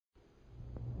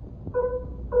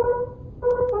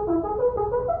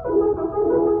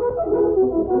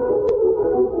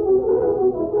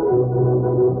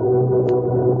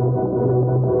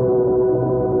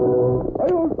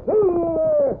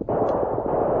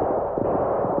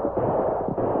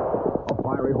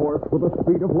gray horse with the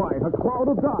speed of light, a cloud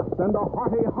of dust, and a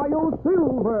hearty hi-yo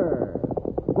silver.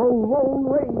 The Lone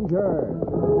Ranger.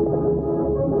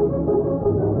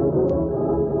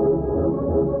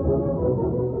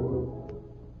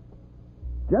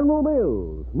 General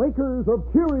Mills, makers of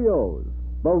Cheerios,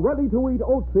 the ready-to-eat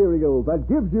oat cereal that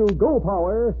gives you go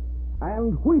power,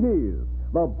 and Wheaties,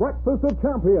 the breakfast of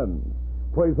champions,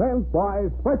 present by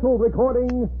special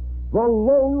recording, The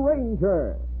Lone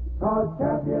Ranger. 'Cause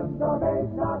champions are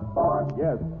made, not born.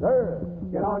 Yes, sir.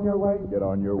 Get on your way. Get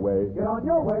on your way. Get on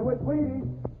your way with Wheaties.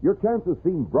 Your chances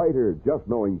seem brighter just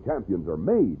knowing champions are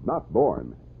made, not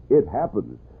born. It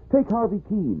happens. Take Harvey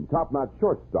Keene, top-notch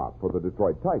shortstop for the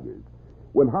Detroit Tigers.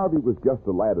 When Harvey was just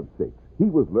a lad of 6, he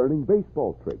was learning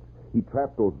baseball tricks. He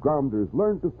trapped those grounders,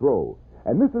 learned to throw.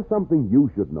 And this is something you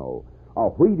should know.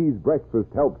 A Wheaties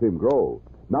breakfast helps him grow.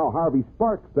 Now Harvey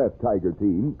sparks that Tiger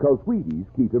team, 'cause Wheaties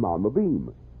keep him on the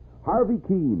beam. Harvey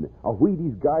Keene, a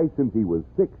Wheaties guy since he was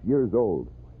 6 years old.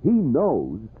 He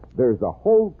knows there's a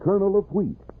whole kernel of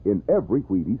wheat in every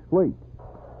Wheaties flake.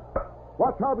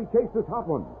 Watch Harvey chase this hot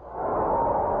one.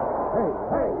 Hey,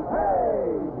 hey,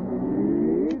 hey!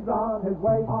 He's on his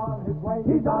way, on his way.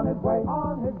 He's on his way,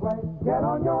 on his way. Get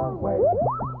on your way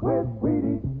with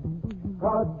Wheaties.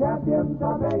 'Cause champions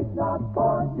are made, not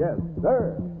born. Yes,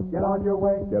 sir. Get on your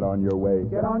way. Get on your way.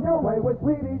 Get on your way with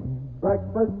Wheaties.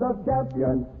 Breakfast of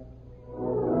champions.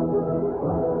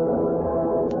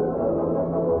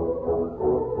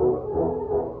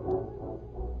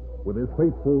 With his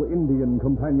faithful Indian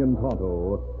companion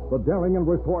Tonto, the daring and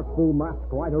resourceful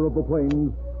masked rider of the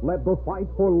plains led the fight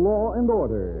for law and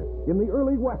order in the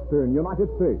early western United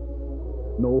States.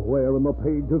 Nowhere in the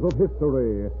pages of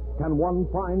history can one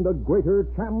find a greater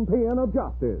champion of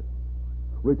justice.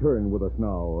 Return with us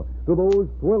now to those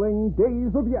thrilling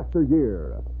days of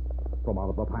yesteryear. From out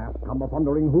of the past come the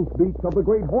thundering hoofbeats of the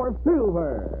great horse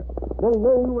Silver. The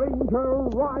Lone Ranger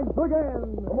rides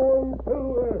again. Come on,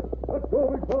 Silver. Let's go,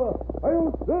 big fella.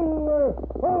 I'll Silver.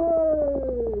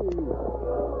 Hooray!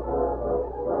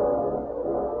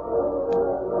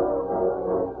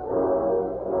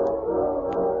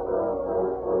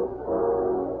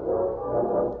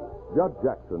 Judd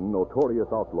Jackson,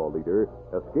 notorious outlaw leader,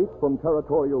 escaped from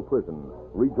territorial prison,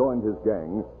 rejoined his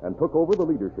gang, and took over the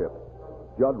leadership.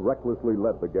 Judd recklessly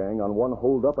led the gang on one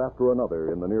holdup after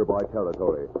another in the nearby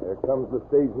territory. Here comes the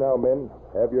stage now, men.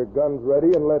 Have your guns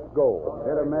ready and let's go.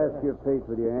 Better mask your face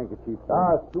with your handkerchief.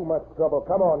 It's too much trouble.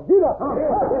 Come on, get up. Come on.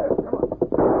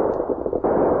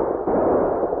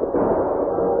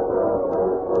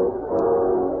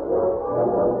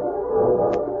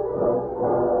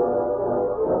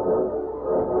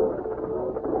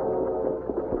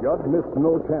 Judd missed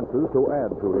no chances to add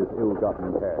to his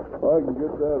ill-gotten cash. I can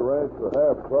get that ranch for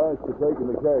half price for taking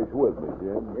the cash with me,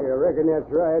 Jim. Yeah, I reckon that's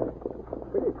right.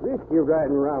 But it's risky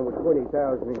riding around with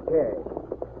 $20,000 in cash.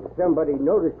 If somebody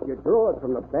noticed you draw it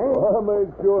from the bank. Well, I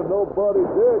made sure nobody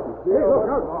did. You see? Hey, look.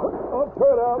 I'll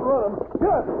turn out and run him.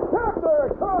 Yes, stop there.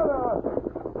 Come on now.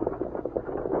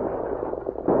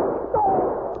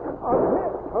 I'm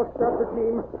hit. I'll stop the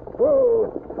team.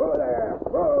 Whoa. Whoa there.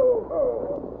 Whoa.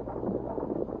 Whoa.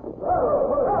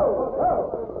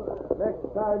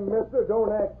 Next time, mister,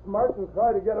 don't act smart and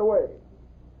try to get away.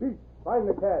 Pete, find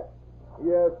the cat. He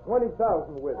has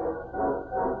 20,000 with him.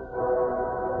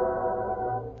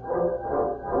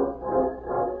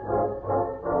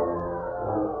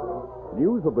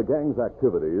 News of the gang's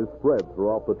activities spread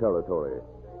throughout the territory.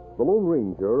 The Lone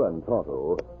Ranger and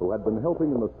Tonto, who had been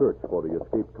helping in the search for the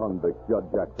escaped convict Judd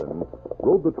Jackson,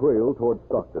 rode the trail toward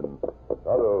Stockton.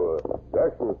 Tonto,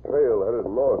 Jackson's trail headed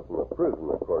north from the prison,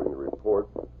 according to reports.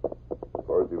 Of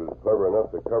course, he was clever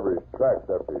enough to cover his tracks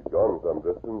after he'd gone some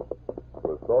distance. It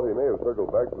was thought he may have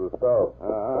circled back to the south.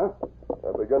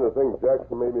 I begun to think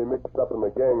Jackson may be mixed up in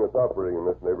the gang that's operating in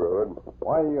this neighborhood.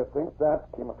 Why do you think that,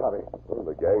 Kimasabi? Well,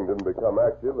 the gang didn't become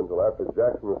active until after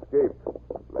Jackson escaped,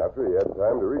 and after he had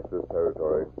time to reach this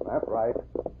territory. That's right.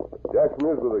 If Jackson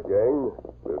is with the gang,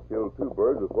 we'll kill two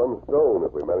birds with one stone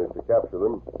if we manage to capture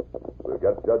them. We'll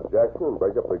get Judd Jackson and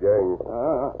break up the gang.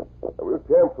 And we'll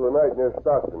camp for the night near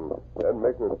Stockton, then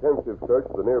make an intensive search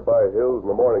of the nearby hills in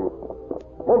the morning.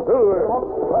 Come on, Silver!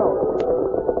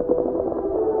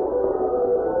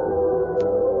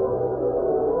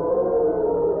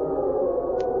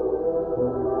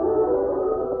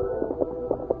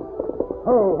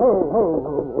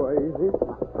 Ho, easy.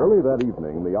 Early that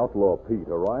evening, the outlaw Pete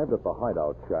arrived at the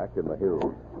hideout shack in the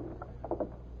hills.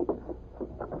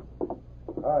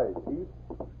 Hi, Pete.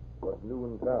 What's new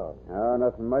in town? Oh,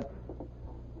 nothing much.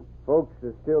 Folks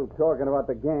are still talking about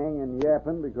the gang and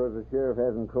yapping because the sheriff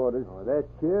hasn't caught us. Oh, that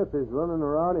sheriff is running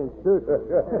around in circles.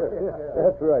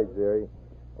 That's right, Jerry.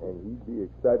 And he'd be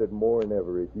excited more than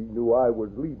ever if he knew I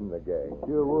was leading the gang.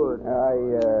 Sure would.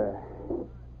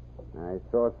 I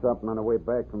saw something on the way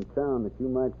back from town that you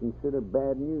might consider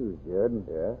bad news, Judd.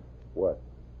 Yeah? What?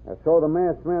 I saw the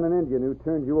masked man in Indian who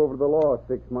turned you over to the law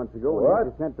 6 months ago and What? had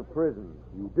you sent to prison.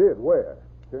 You did? Where?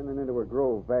 Turning into a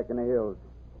grove back in the hills.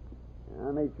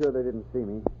 I made sure they didn't see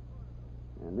me.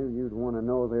 I knew you'd want to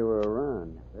know they were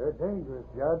around. They're dangerous,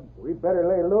 Judd. We'd better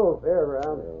lay low if they're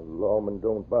around. Lawmen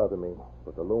don't bother me,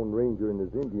 but the Lone Ranger and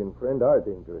his Indian friend are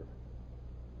dangerous.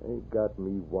 They got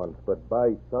me once, but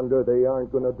by thunder, they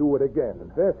aren't going to do it again.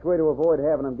 The best way to avoid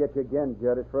having them get you again,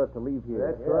 Judd, is for us to leave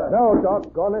here. That's right. No,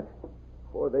 doggone it.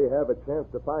 Before they have a chance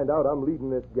to find out I'm leading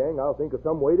this gang, I'll think of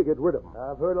some way to get rid of them.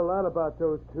 I've heard a lot about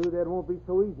those two. That won't be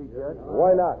so easy, Judd.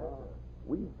 Why not?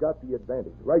 We've got the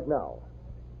advantage right now.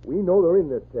 We know they're in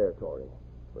this territory,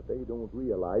 but they don't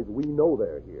realize we know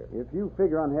they're here. If you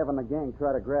figure on having the gang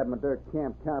try to grab Madurk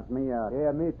camp, count me out.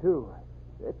 Yeah, me too.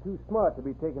 They're too smart to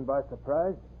be taken by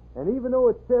surprise. And even though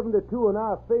it's 7-2 in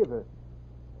our favor,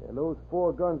 and those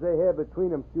 4 guns they have between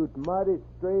them shoot mighty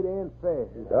straight and fast.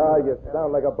 You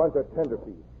sound like a bunch of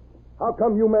tenderfeet. How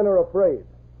come you men are afraid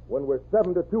when we're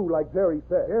 7-2 like Jerry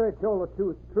said? Jerry told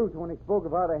the truth when he spoke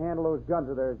of how to handle those guns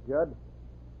of theirs, Judd.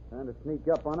 Trying to sneak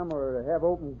up on them or to have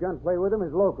open gunplay with them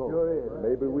is local. Sure is.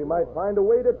 Maybe we might find a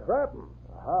way to trap them.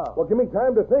 How? Well, give me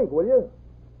time to think, will you?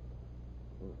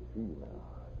 Let's see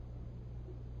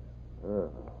now.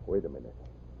 Wait a minute.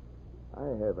 I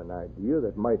have an idea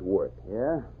that might work.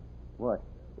 Yeah? What?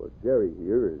 Well, Jerry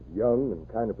here is young and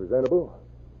kind of presentable.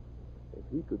 If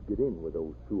he could get in with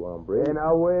those 2 hombres... Hey,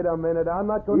 now, wait a minute. I'm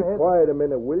not going to Be quiet a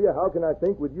minute, will you? How can I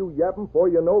think with you yapping before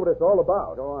you know what it's all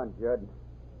about? Go on, Judd.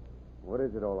 What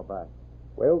is it all about?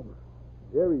 Well,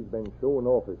 Jerry's been showing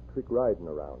off his trick riding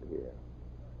around here.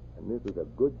 And this is a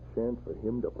good chance for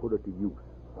him to put it to use.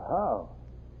 How?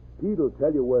 Pete'll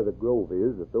tell you where the grove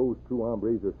is that those 2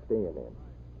 hombres are staying in.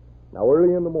 Now,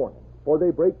 early in the morning, before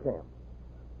they break camp,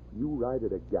 you ride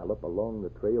at a gallop along the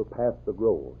trail past the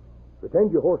grove.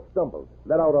 Pretend your horse stumbles,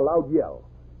 let out a loud yell,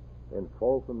 then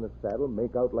fall from the saddle,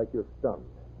 make out like you're stunned.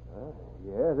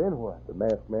 Yeah, then what? The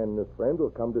masked man and his friend will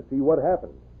come to see what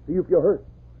happened, see if you're hurt.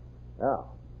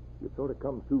 Now, you sort of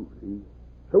come to, see?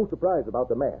 Show surprise about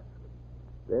the mask.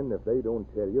 Then, if they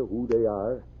don't tell you who they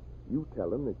are, you tell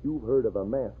them that you've heard of a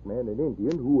masked man in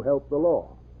Indian who helped the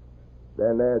law.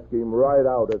 Then ask him right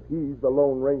out if he's the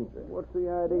Lone Ranger. What's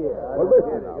the idea? Well,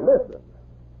 listen now, listen.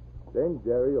 Then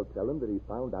Jerry will tell him that he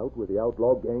found out where the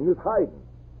outlaw gang is hiding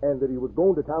and that he was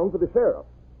going to town for the sheriff.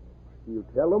 He'll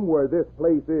tell him where this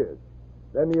place is.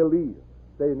 Then he'll leave,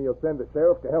 saying he'll send the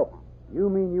sheriff to help him. You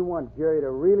mean you want Jerry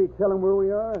to really tell him where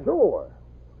we are? Sure.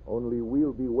 Only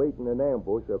we'll be waiting in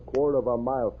ambush a quarter of a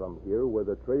mile from here where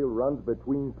the trail runs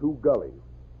between 2 gullies.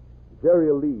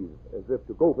 Jerry'll leave as if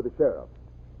to go for the sheriff.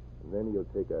 And then he'll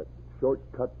take a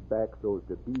shortcut back so as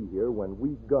to be here when we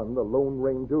gun the Lone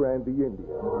Ranger and the Indian.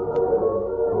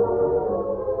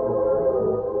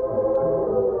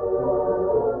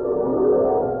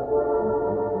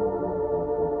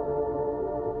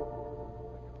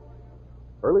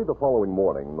 Early the following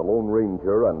morning, the Lone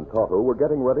Ranger and Tonto were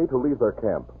getting ready to leave their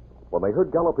camp when they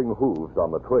heard galloping hooves on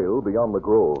the trail beyond the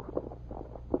grove.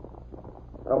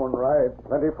 Someone rides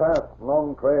plenty fast,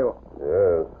 long trail.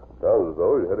 Yes. Sounds as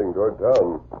though he's heading toward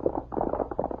town.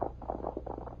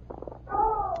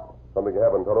 Something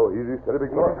happened, Toto. Easy, steady, big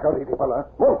boy. Look out, easy fella.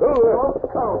 Come on, through there. Let's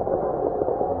go.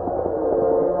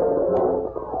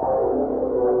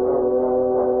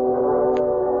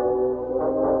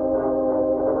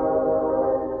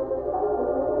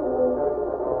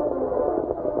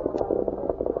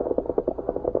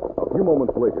 A few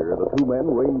moments later, the 2 men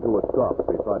reined to a stop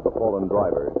beside the fallen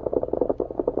driver.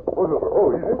 Oh,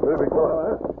 easy, steady, big boy.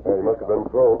 Yeah, he must have been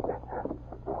thrown.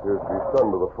 Appears to be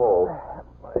stunned to the fall.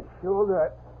 My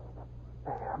shoulder.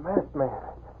 A masked man.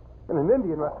 And an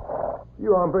Indian.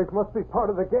 You hombres must be part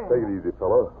of the gang. Take it easy,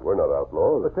 fella. We're not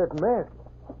outlaws. But that mask.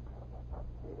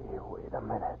 Hey, wait a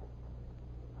minute.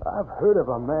 I've heard of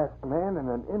a masked man and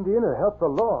an Indian who helped the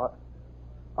law.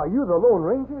 Are you the Lone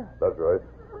Ranger? That's right.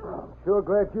 I'm sure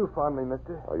glad you found me,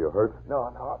 mister. Are you hurt? No.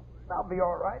 I'll be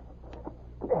all right.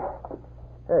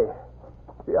 Hey,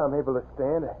 see, I'm able to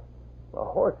stand. My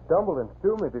horse stumbled and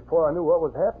threw me before I knew what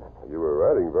was happening. You were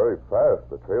riding very fast.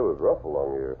 The trail is rough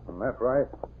along here. That's right.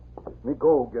 Me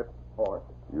go get horse.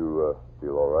 You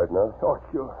feel all right now? Oh,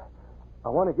 sure. I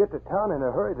want to get to town in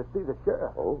a hurry to see the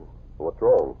sheriff. Oh, what's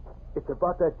wrong? It's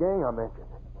about that gang I mentioned.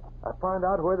 I found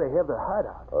out where they have their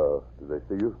hideout. Did they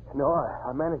see you? No,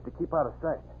 I managed to keep out of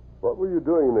sight. What were you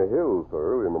doing in the hills so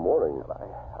early in the morning?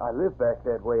 I live back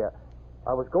that way.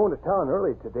 I was going to town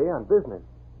early today on business.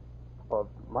 Well,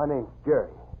 my name's Jerry.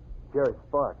 Jerry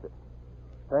Sparks.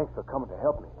 Thanks for coming to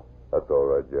help me. That's all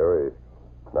right, Jerry.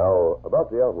 Now, about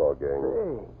the outlaw gang.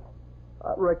 Hey,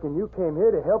 I reckon you came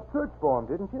here to help search for him,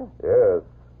 didn't you? Yes.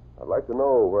 I'd like to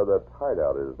know where that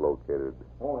hideout is located.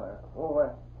 Oh,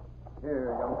 there.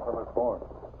 Here, young fella's horse.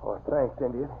 Oh, thanks,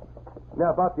 Indian.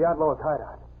 Now, about the outlaw's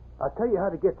hideout. I'll tell you how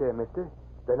to get there, mister.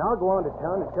 Then I'll go on to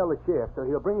town and tell the sheriff so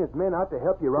he'll bring his men out to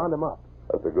help you round them up.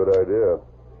 That's a good idea.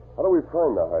 How do we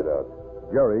find the hideout?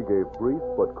 Jerry gave brief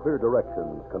but clear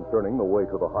directions concerning the way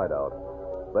to the hideout,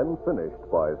 then finished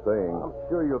by saying, I'm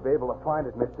sure you'll be able to find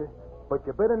it, mister. But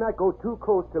you better not go too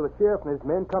close till the sheriff and his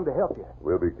men come to help you.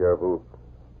 We'll be careful.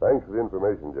 Thanks for the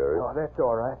information, Jerry. Oh, that's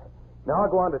all right. Now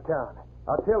I'll go on to town.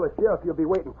 I'll tell the sheriff you'll be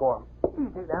waiting for him.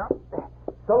 Easy now.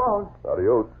 So long.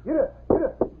 Adios. Get it.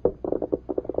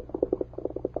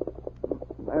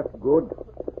 That's good.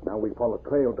 Now we follow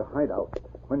trail to hideout.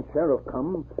 When sheriff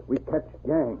come, we catch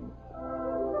gang.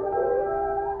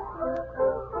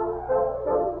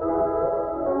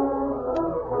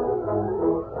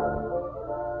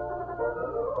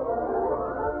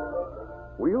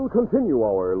 We'll continue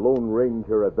our Lone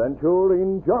Ranger adventure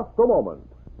in just a moment.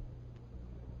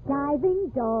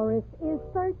 Diving Doris is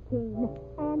 13,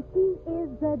 and she is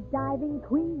the diving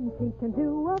queen. She can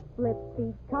do a flip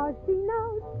because she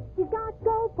knows she's got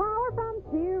go power from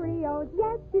Cheerios.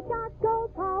 Yes, she's got go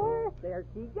power. There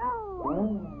she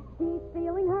goes. She's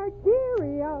feeling her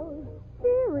Cheerios,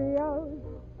 Cheerios,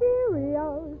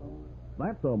 Cheerios.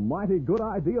 That's a mighty good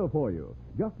idea for you.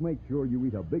 Just make sure you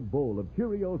eat a big bowl of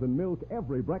Cheerios and milk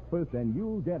every breakfast, and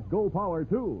you'll get go power,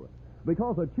 too.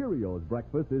 Because a Cheerios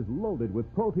breakfast is loaded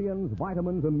with proteins,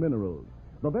 vitamins, and minerals.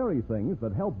 The very things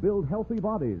that help build healthy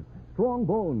bodies, strong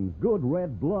bones, good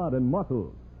red blood, and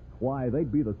muscles. Why,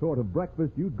 they'd be the sort of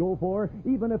breakfast you'd go for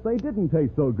even if they didn't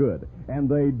taste so good. And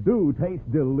they do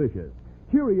taste delicious.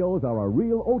 Cheerios are a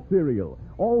real oat cereal,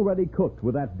 already cooked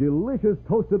with that delicious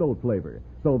toasted oat flavor.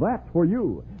 So that's for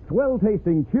you.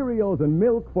 Swell-tasting Cheerios and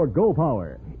milk for go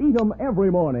power. Eat 'em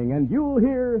every morning, and you'll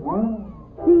hear...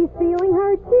 She's feeling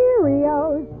her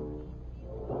Cheerios.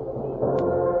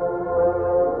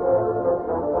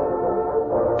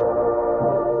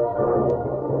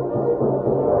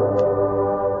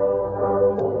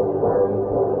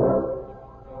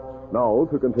 Now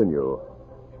to continue.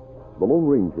 The Lone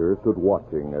Ranger stood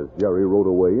watching as Jerry rode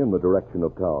away in the direction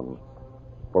of town.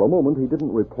 For a moment, he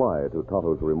didn't reply to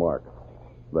Tonto's remark.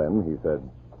 Then he said,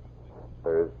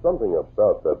 There's something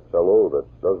about that fellow that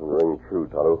doesn't ring true,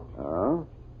 Tonto. Huh?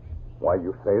 Why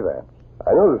you say that?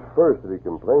 I noticed first that he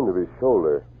complained of his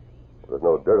shoulder. There was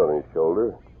no dirt on his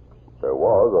shoulder. There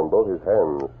was on both his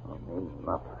hands.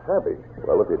 Not savvy.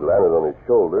 Well, if he'd landed on his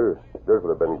shoulder, dirt would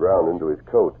have been ground into his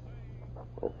coat.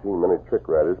 I've seen many trick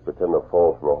riders pretend to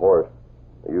fall from a horse.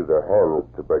 They use their hands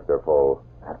to break their fall.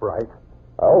 That's right.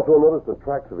 I also noticed the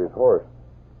tracks of his horse.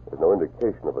 There's no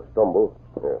indication of a stumble.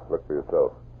 Here, look for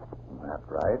yourself. That's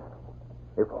right.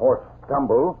 If horse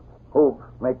stumble, hooves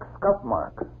make scuff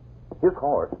marks. His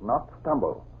horse not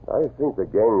stumble. I think the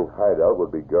gang's hideout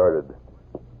would be guarded.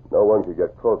 No one could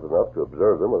get close enough to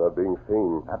observe them without being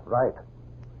seen. That's right.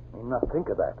 We must think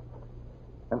of that.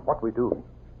 And what we do?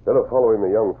 Instead of following the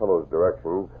young fellow's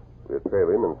directions, we'll trail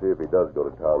him and see if he does go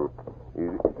to town.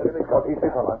 Easy. Easy,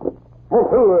 fella. Move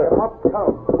through there. Up,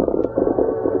 town.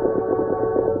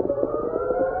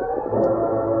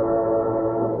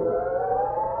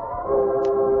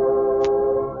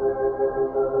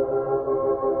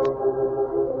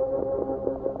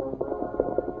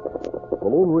 The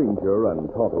Lone Ranger and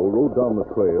Tonto rode down the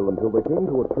trail until they came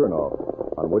to a turnoff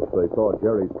on which they saw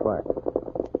Jerry's tracks.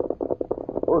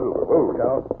 Move.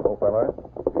 Down. Oh, fella.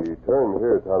 He turned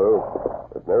here, Tonto.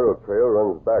 This narrow trail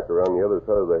runs back around the other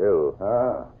side of the hill.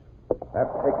 Ah. That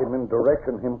take him in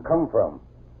direction him come from.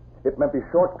 It may be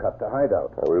shortcut to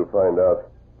hideout. We'll find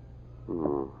out.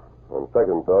 On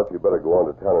second thought, you better go on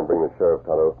to town and bring the sheriff,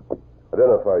 Tonto.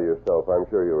 Identify yourself. I'm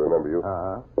sure he'll remember you.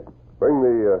 Uh-huh. Bring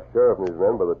the sheriff and his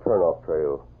men by the turnoff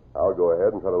trail. I'll go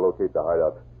ahead and try to locate the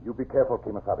hideout. You be careful,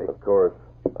 Kimasabi. Of course.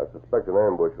 I suspect an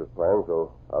ambush was planned,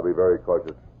 so I'll be very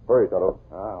cautious. Hurry, Tonto.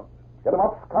 Ah. Get him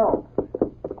up, Scout.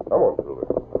 Come on, Silver.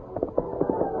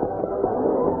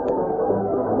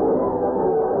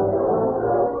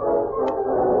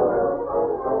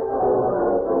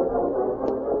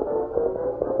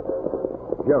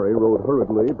 Jerry rode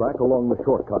hurriedly back along the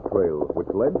shortcut trail, which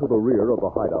led to the rear of the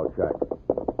hideout shack.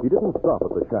 He didn't stop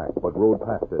at the shack, but rode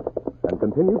past it, and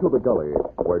continued to the gully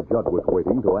where Judd was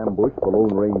waiting to ambush the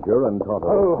Lone Ranger and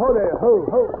Tonto. Ho there, ho.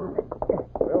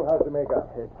 Well, how's it make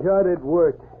out? Judd, it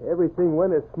worked. Everything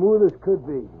went as smooth as could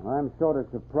be. I'm sort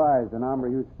of surprised an hombre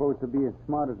who's supposed to be as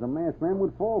smart as a masked man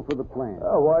would fall for the plan.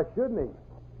 Oh, why shouldn't he?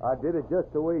 I did it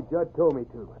just the way Judd told me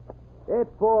to.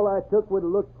 That fall I took would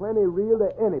have looked plenty real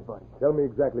to anybody. Tell me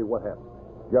exactly what happened.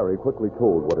 Jerry quickly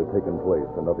told what had taken place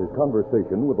and of his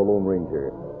conversation with the Lone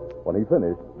Ranger. When he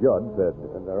finished, Judd said,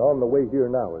 And they're on the way here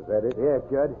now, is that it? Yeah,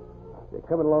 Judd. They're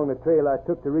coming along the trail I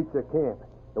took to reach their camp.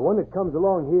 The one that comes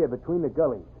along here between the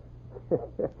gullies.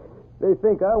 They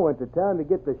think I went to town to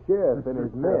get the sheriff and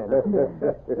his men.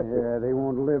 Yeah, they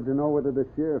won't live to know whether the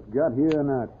sheriff got here or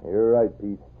not. You're right,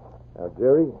 Pete. Now,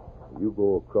 Jerry, you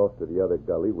go across to the other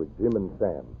gully with Jim and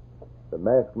Sam. The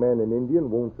masked man and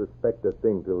Indian won't suspect a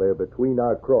thing till they're between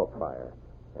our crossfire.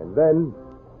 And then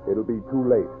it'll be too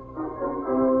late.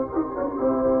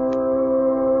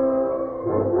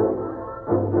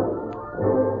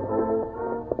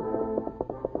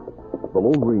 The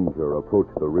Lone Ranger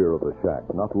approached the rear of the shack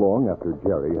not long after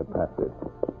Jerry had passed it.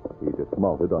 He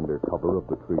dismounted under cover of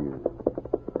the trees.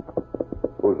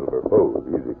 Poses are foes.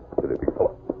 Easy. Steady, big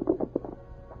fella.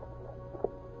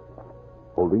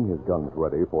 Holding his guns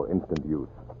ready for instant use,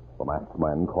 the masked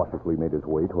man cautiously made his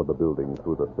way toward the building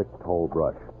through the thick, tall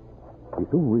brush. He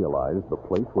soon realized the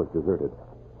place was deserted.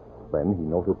 Then he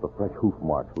noted the fresh hoof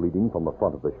marks leading from the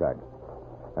front of the shack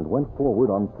and went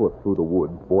forward on foot through the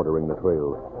woods bordering the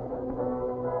trail.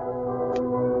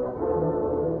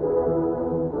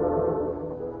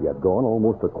 He had gone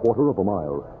almost a quarter of a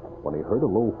mile when he heard a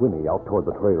low whinny out toward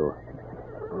the trail.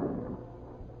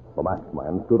 The masked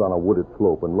man stood on a wooded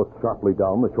slope and looked sharply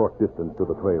down the short distance to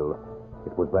the trail.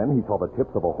 It was then he saw the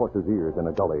tips of a horse's ears in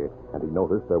a gully, and he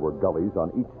noticed there were gullies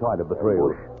on each side of the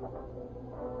trail.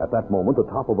 At that moment, the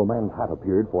top of a man's hat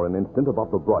appeared for an instant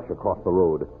above the brush across the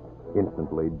road.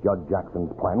 Instantly, Judd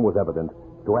Jackson's plan was evident: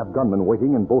 to have gunmen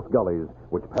waiting in both gullies,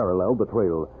 which paralleled the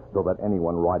trail, so that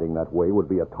anyone riding that way would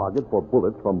be a target for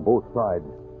bullets from both sides.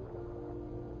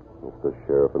 If the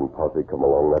sheriff and posse come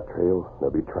along that trail, they'll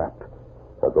be trapped.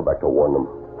 I'll go back to warn them.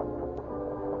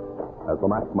 As the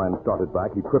masked man started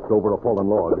back, he tripped over a fallen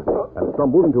log and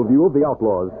stumbled into view of the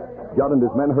outlaws. Judd and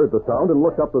his men heard the sound and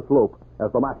looked up the slope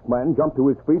as the masked man jumped to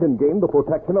his feet and gained the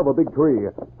protection of a big tree.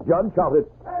 Judd shouted,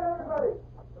 Hey, everybody!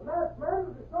 The masked man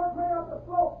is a short way up the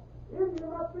slope. The Indian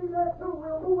must be there, too.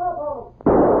 We'll move up on him.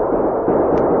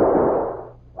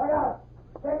 Look out!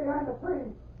 Stay behind the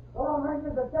trees. The Lone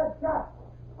Ranger's a dead shot.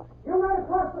 You right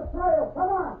across the trail. Come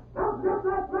on. Outjump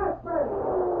that masked man.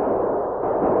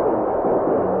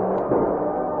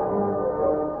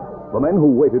 The men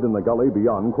who waited in the gully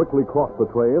beyond quickly crossed the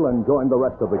trail and joined the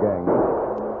rest of the gang.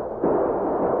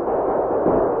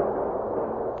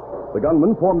 The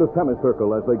gunmen formed a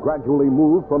semicircle as they gradually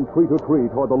moved from tree to tree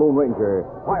toward the Lone Ranger,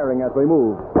 firing as they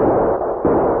moved.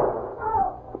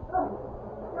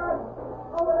 Judd,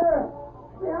 over there.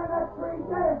 Behind that tree.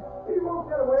 Get him. He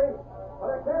won't get away.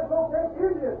 But I can't locate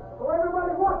the Indian, so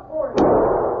everybody watch for him.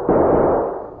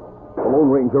 The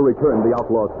Lone Ranger returned the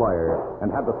outlaw's fire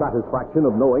and had the satisfaction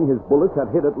of knowing his bullets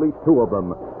had hit at least two of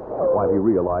them. While he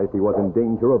realized he was in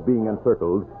danger of being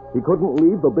encircled, he couldn't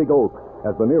leave the big oak,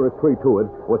 as the nearest tree to it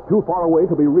was too far away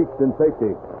to be reached in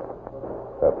safety.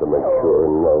 Have to make sure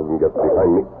none of them get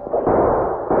behind me.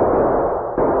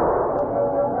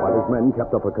 While his men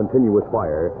kept up a continuous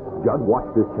fire, Judd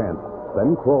watched his chance,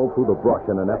 then crawled through the brush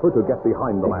in an effort to get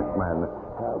behind the masked man.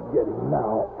 I'll get him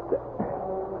now.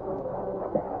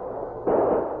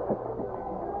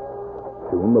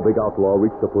 Soon the big outlaw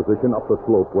reached a position up the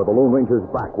slope where the Lone Ranger's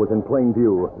back was in plain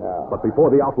view. But before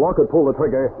the outlaw could pull the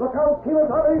trigger... Look out,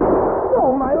 Kimasabi!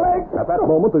 Oh, my leg! At that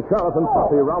moment, the sheriff and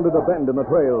posse rounded a bend in the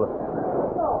trail.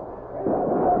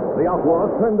 The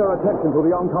outlaws turned their attention to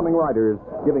the oncoming riders,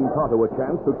 giving Tonto a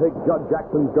chance to take Judd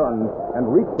Jackson's guns and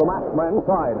reach the masked man's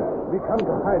side. We come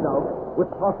to hideout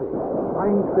with posse.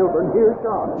 I'm Silver, here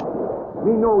shot.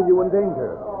 Me know you in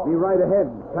danger. Me right ahead,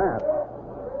 fast.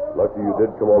 Lucky you did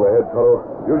come on ahead, Tonto.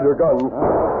 Use your guns.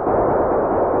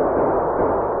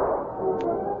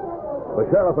 The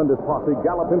sheriff and his posse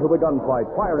galloped into the gunfight,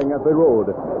 firing as they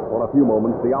rode. For a few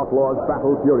moments, the outlaws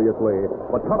battled furiously,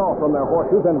 but cut off from their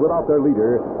horses and without their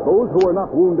leader, those who were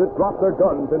not wounded dropped their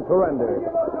guns and surrendered.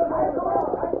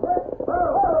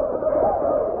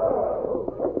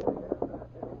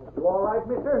 You all right,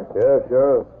 mister? Yeah,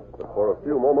 Sheriff. But for a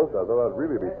few moments, I thought I'd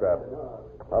really be trapped.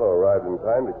 Tonto arrived in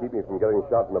time to keep me from getting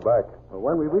shot in the back. Well,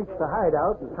 when we reached the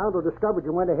hideout and Tonto discovered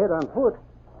you went ahead on foot,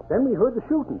 then we heard the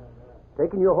shooting.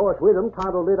 Taking your horse with him,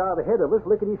 Tonto lit out ahead of us,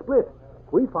 lickety-split.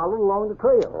 We followed along the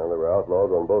trail. And there were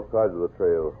outlaws on both sides of the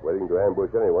trail, waiting to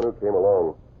ambush anyone who came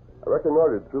along. I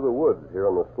reconnoitered through the woods here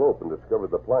on the slope and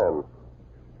discovered the plan.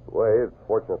 Way, it's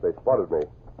fortunate they spotted me.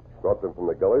 Brought them from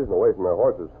the gullies and away from their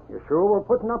horses. You sure were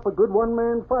putting up a good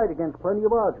one-man fight against plenty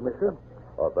of odds, mister.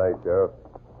 Oh, thanks, Sheriff.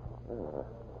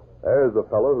 There's the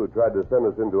fellow who tried to send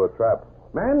us into a trap.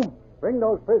 Men, bring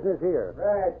those prisoners here.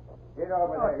 Right. Get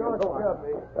over there. Don't shove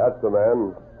me. That's the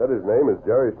man. Said his name is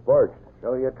Jerry Sparks.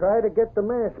 So you try to get the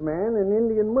masked man and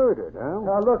Indian murdered, huh?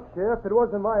 Now, look, Sheriff, it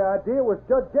wasn't my idea. It was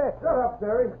Judd Jackson. Shut up,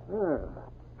 Terry.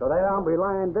 So that hombre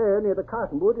lying there near the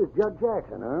cottonwood is Judd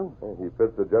Jackson, huh? He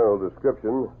fits the general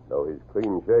description, though he's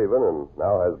clean-shaven and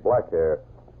now has black hair.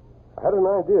 I had an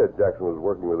idea Jackson was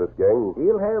working with this gang.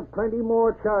 He'll have plenty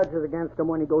more charges against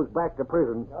him when he goes back to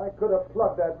prison. I could have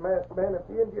plugged that masked man if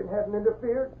the Indian hadn't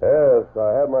interfered. Yes,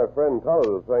 I had my friend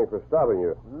Tonto to thank for stopping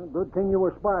you. Well, good thing you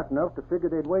were smart enough to figure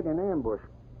they'd wait in ambush.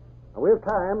 Now, we'll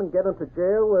tie him and get him to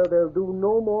jail where they'll do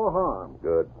no more harm.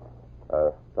 Good.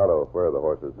 Tonto, where are the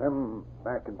horses? Them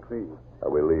back in tree.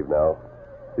 We leave now.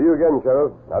 See you again,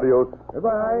 Sheriff. Adios.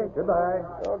 Goodbye. Goodbye.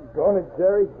 Doggone it,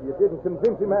 Jerry. You didn't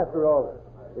convince him after all.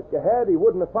 If you had, he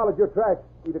wouldn't have followed your tracks.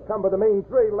 He'd have come by the main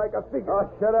trail like I figured. Oh,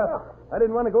 shut up. I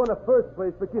didn't want to go in the first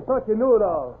place, but you thought you knew it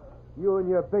all. You and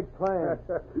your big plan.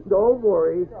 Don't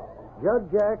worry.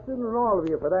 Judd Jackson and all of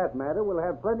you, for that matter, will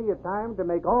have plenty of time to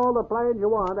make all the plans you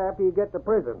want after you get to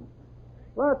prison.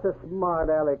 Lots of smart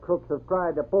alley crooks have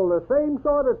tried to pull the same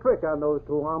sort of trick on those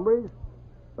two hombres.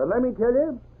 But let me tell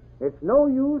you, it's no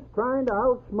use trying to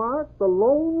outsmart the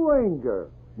Lone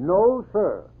Ranger. No,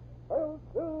 sir.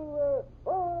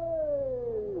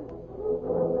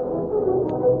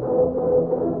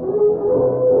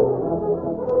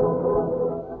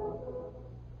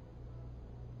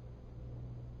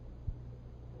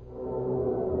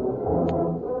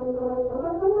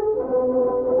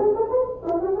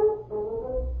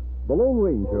 The Lone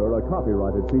Ranger, a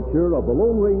copyrighted feature of the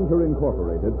Lone Ranger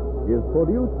Incorporated, is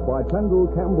produced by Pendle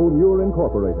Campbell Muir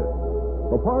Incorporated.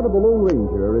 The part of the Lone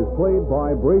Ranger is played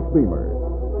by Brace Beamer.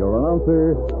 Your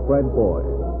announcer, Fred Boyd.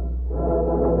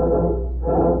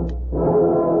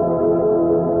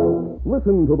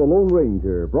 Listen to The Lone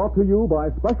Ranger, brought to you by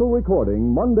special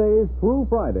recording Mondays through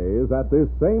Fridays at this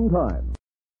same time.